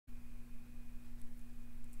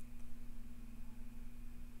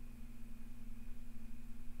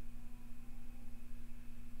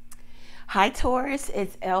Hi Taurus,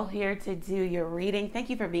 it's Elle here to do your reading. Thank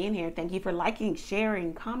you for being here. Thank you for liking,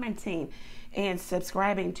 sharing, commenting, and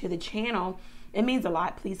subscribing to the channel. It means a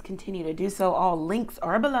lot. Please continue to do so. All links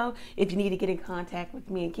are below if you need to get in contact with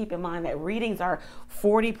me. And keep in mind that readings are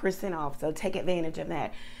 40% off, so take advantage of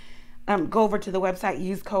that. Go over to the website,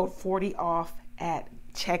 use code 40OFF at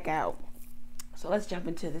checkout. So let's jump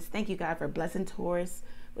into this. Thank you, God, for blessing Taurus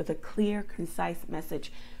with a clear, concise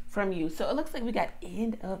message from you. So it looks like we got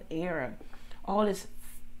end of era. All this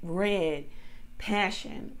red,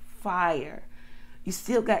 passion, fire. You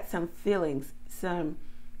still got some feelings, some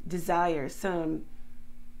desire, some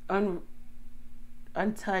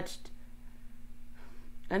untouched,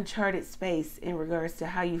 uncharted space in regards to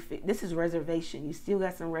how you feel. This is reservation. You still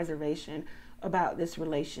got some reservation about this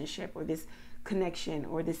relationship or this connection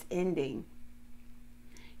or this ending.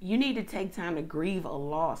 You need to take time to grieve a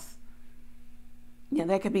loss. Yeah,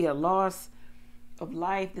 that could be a loss of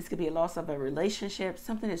life. This could be a loss of a relationship.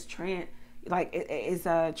 Something is transitioning.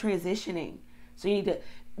 So you need to.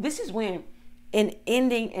 This is when an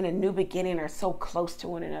ending and a new beginning are so close to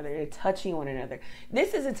one another. They're touching one another.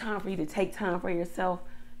 This is a time for you to take time for yourself.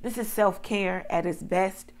 This is self-care at its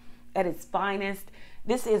best, at its finest.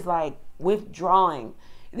 This is like withdrawing.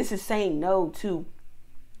 This is saying no to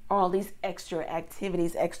all these extra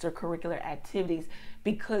activities, extracurricular activities,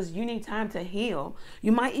 because you need time to heal.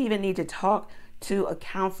 You might even need to talk to a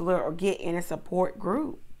counselor or get in a support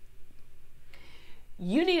group.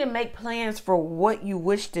 You need to make plans for what you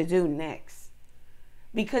wish to do next.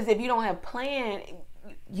 Because if you don't have plan,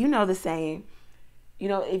 you know the saying, you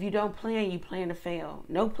know, if you don't plan, you plan to fail.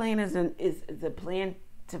 No plan is a plan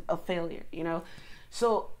to a failure, you know.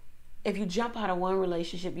 So if you jump out of one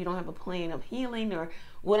relationship, you don't have a plan of healing or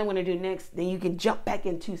what I'm going to do next, then you can jump back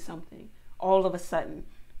into something all of a sudden.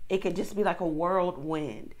 It could just be like a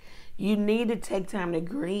whirlwind. You need to take time to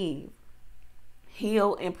grieve,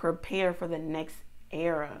 heal, and prepare for the next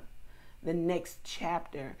era, the next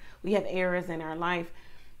chapter. We have eras in our life.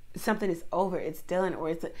 Something is over, it's done,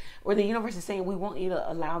 or the universe is saying we want you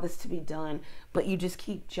to allow this to be done, but you just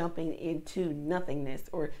keep jumping into nothingness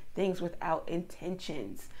or things without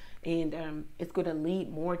intentions. And it's going to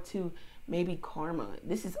lead more to maybe karma.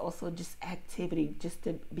 This is also just activity, just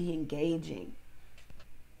to be engaging.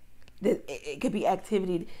 It could be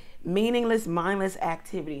activity, meaningless, mindless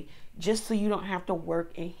activity, just so you don't have to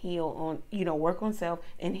work and heal on, you know, work on self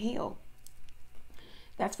and heal.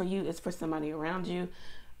 That's for you. It's for somebody around you.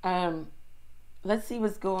 Let's see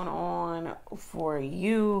what's going on for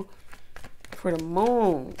you. For the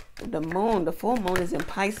moon, the full moon is in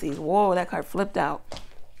Pisces. Whoa, that card flipped out.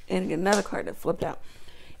 And another card that flipped out.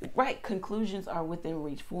 Right, conclusions are within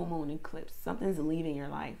reach. Full moon eclipse. Something's leaving your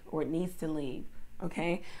life, or it needs to leave.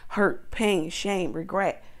 Okay? Hurt, pain, shame,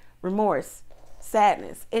 regret, remorse,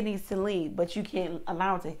 sadness. It needs to leave, but you can't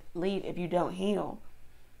allow it to leave if you don't heal.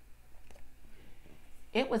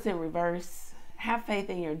 It was in reverse. Have faith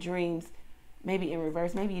in your dreams. Maybe in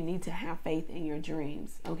reverse. Maybe you need to have faith in your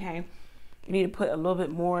dreams. Okay? You need to put a little bit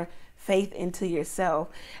more faith into yourself.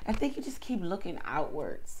 I think you just keep looking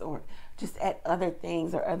outwards or just at other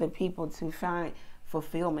things or other people to find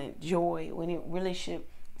fulfillment, joy, when it really should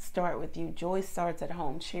start with you. Joy starts at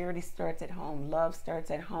home. Charity starts at home. Love starts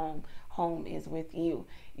at home. Home is with you.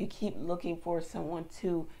 You keep looking for someone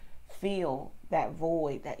to fill that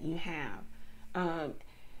void that you have.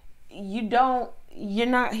 You're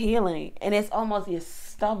not healing, and it's almost as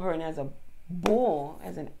stubborn as a bull,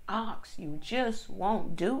 as an ox. You just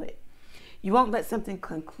won't do it. You won't let something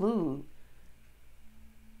conclude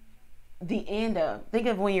the end of. Think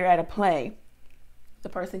of when you're at a play. The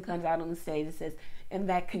person comes out on the stage and says, and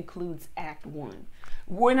that concludes act one.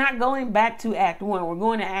 We're not going back to act one. We're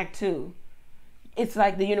going to act two. It's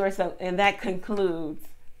like the universe, and that concludes.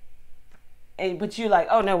 But you're like,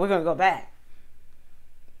 oh no, we're going to go back.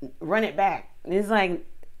 Run it back. And it's like,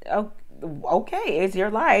 okay, it's your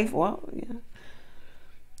life. Well, yeah.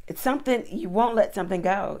 It's something, you won't let something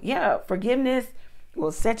go. Yeah, forgiveness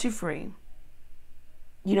will set you free.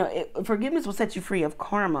 You know, forgiveness will set you free of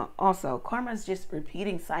karma also. Karma is just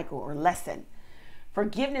repeating cycle or lesson.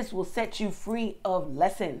 Forgiveness will set you free of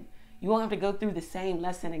lesson. You won't have to go through the same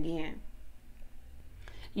lesson again.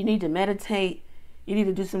 You need to meditate. You need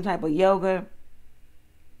to do some type of yoga.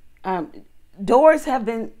 Doors have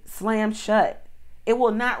been slammed shut. It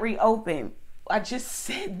will not reopen. I just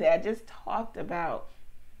said that. I just talked about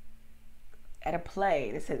at a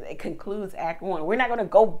play that says it concludes act one. We're not going to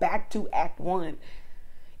go back to act one.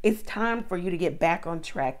 It's time for you to get back on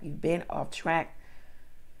track. You've been off track.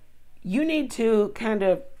 You need to kind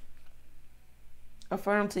of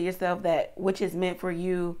affirm to yourself that which is meant for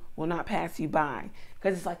you will not pass you by.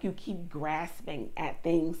 Because it's like you keep grasping at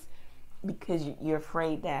things because you're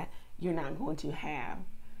afraid that you're not going to have.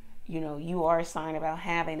 You know, you are a sign about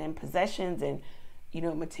having and possessions and, you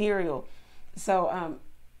know, material. So,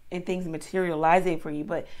 and things materializing for you.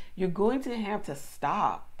 But you're going to have to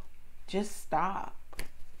stop. Just stop.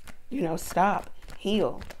 You know, stop.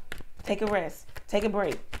 Heal. Take a rest. Take a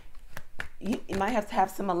break. You might have to have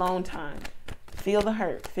some alone time. Feel the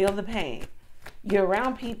hurt. Feel the pain. You're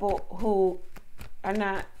around people who are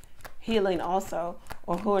not healing also,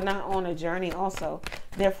 or who are not on a journey also.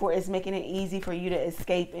 Therefore, it's making it easy for you to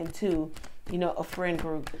escape into, you know, a friend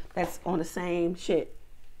group that's on the same shit.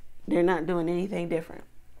 They're not doing anything different.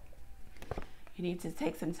 You need to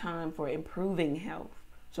take some time for improving health.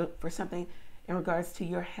 So for something in regards to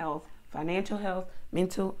your health, financial health,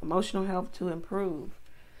 mental, emotional health to improve.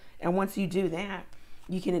 And once you do that,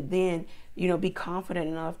 you can then, you know, be confident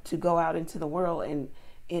enough to go out into the world and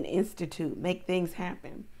institute, make things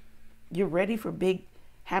happen. You're ready for big,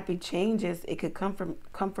 happy changes. It could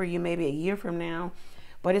come for you maybe a year from now,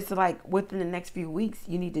 but it's like within the next few weeks,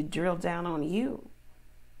 you need to drill down on you.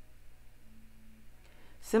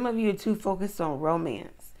 Some of you are too focused on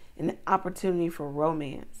romance and the opportunity for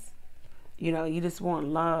romance. You know, you just want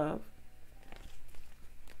love.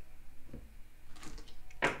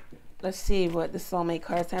 Let's see what the soulmate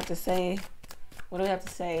cards have to say. What do we have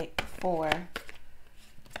to say for?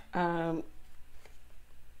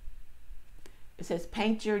 It says,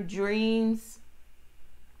 paint your dreams,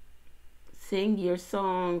 sing your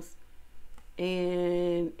songs,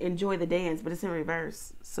 and enjoy the dance. But it's in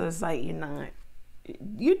reverse. So it's like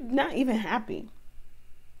you're not even happy.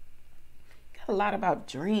 Got a lot about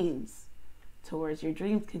dreams, Taurus. Your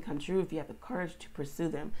dreams can come true if you have the courage to pursue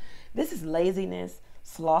them. This is laziness,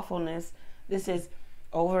 slothfulness. This is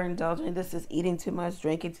overindulging. This is eating too much,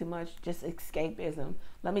 drinking too much, just escapism.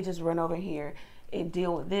 Let me just run over here and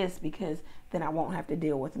deal with this, because then I won't have to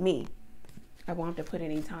deal with me. I won't have to put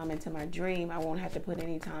any time into my dream. I won't have to put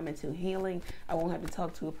any time into healing. I won't have to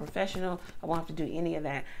talk to a professional. I won't have to do any of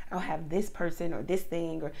that. I'll have this person or this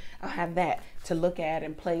thing, or I'll have that to look at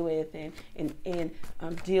and play with and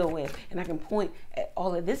deal with. And I can point at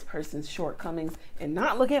all of this person's shortcomings and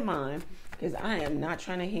not look at mine, because I am not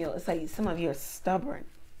trying to heal. It's like some of you are stubborn.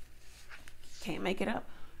 Can't make it up.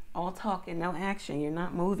 All talk and no action. You're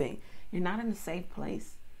not moving. You're not in a safe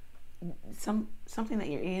place. Something that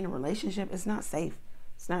you're in a relationship is not safe.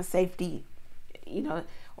 It's not safety, you know,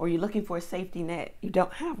 or you're looking for a safety net. You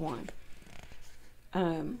don't have one.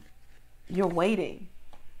 You're waiting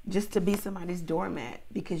just to be somebody's doormat,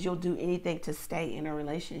 because you'll do anything to stay in a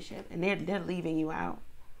relationship, and they're leaving you out,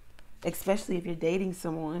 especially if you're dating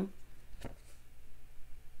someone.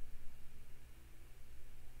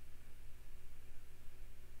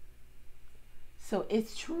 So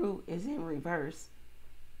it's true is in reverse.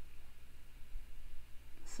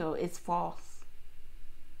 So it's false.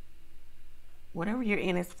 Whatever you're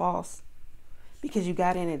in is false, because you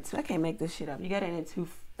got in it I can't make this shit up. You got in it too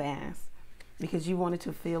fast because you wanted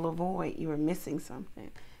to fill a void. You were missing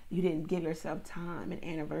something. You didn't give yourself time, an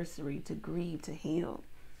anniversary to grieve, to heal,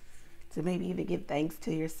 to maybe even give thanks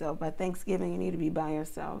to yourself. By Thanksgiving, you need to be by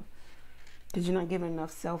yourself, because you're not giving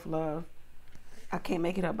enough self-love. I can't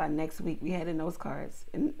make it up by next week. We had in those cards.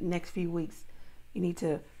 In the next few weeks, you need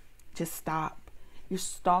to just stop. You're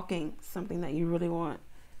stalking something that you really want,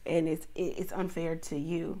 and it's unfair to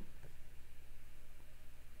you.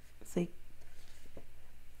 See,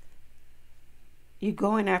 you're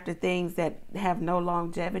going after things that have no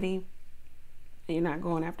longevity, and you're not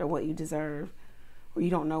going after what you deserve, or you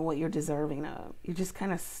don't know what you're deserving of. You're just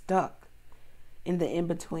kind of stuck in the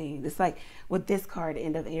in-between. It's like with this card,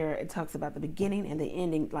 End of Era, it talks about the beginning and the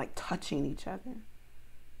ending like touching each other.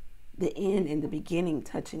 The end and the beginning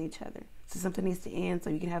touching each other. So something needs to end so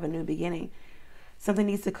you can have a new beginning. Something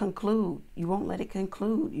needs to conclude. You won't let it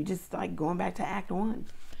conclude. You just like going back to act one.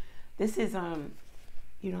 This is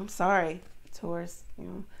you know, I'm sorry, Taurus, you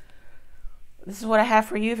know. This is what I have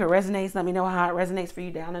for you. If it resonates, let me know how it resonates for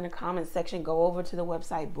you down in the comments section. Go over to the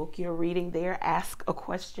website, book your reading there. Ask a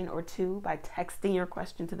question or two by texting your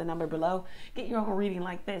question to the number below. Get your own reading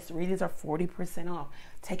like this. Readings are 40% off.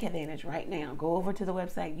 Take advantage right now. Go over to the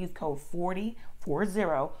website. Use code 40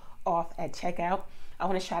 off at checkout. I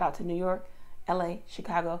want to shout out to New York, LA,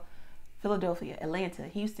 Chicago, Philadelphia, Atlanta,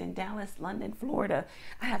 Houston, Dallas, London, Florida.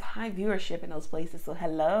 I have high viewership in those places, so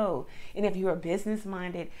hello. And if you're a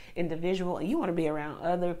business-minded individual and you want to be around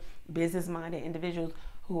other business-minded individuals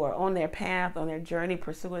who are on their path, on their journey,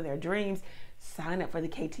 pursuing their dreams, sign up for the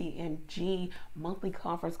KTMG monthly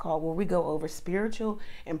conference call where we go over spiritual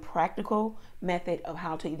and practical method of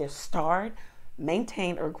how to either start,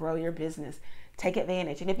 maintain, or grow your business. Take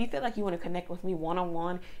advantage. And if you feel like you want to connect with me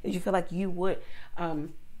one-on-one, if you feel like you would,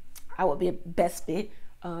 I would be a best fit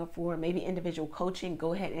for maybe individual coaching,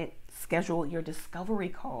 go ahead and schedule your discovery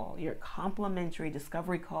call, your complimentary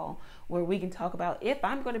discovery call, where we can talk about if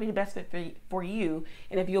I'm going to be the best fit for you,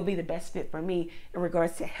 and if you'll be the best fit for me in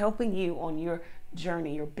regards to helping you on your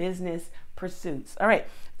journey, your business pursuits. All right.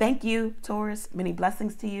 Thank you, Taurus. Many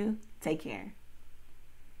blessings to you. Take care.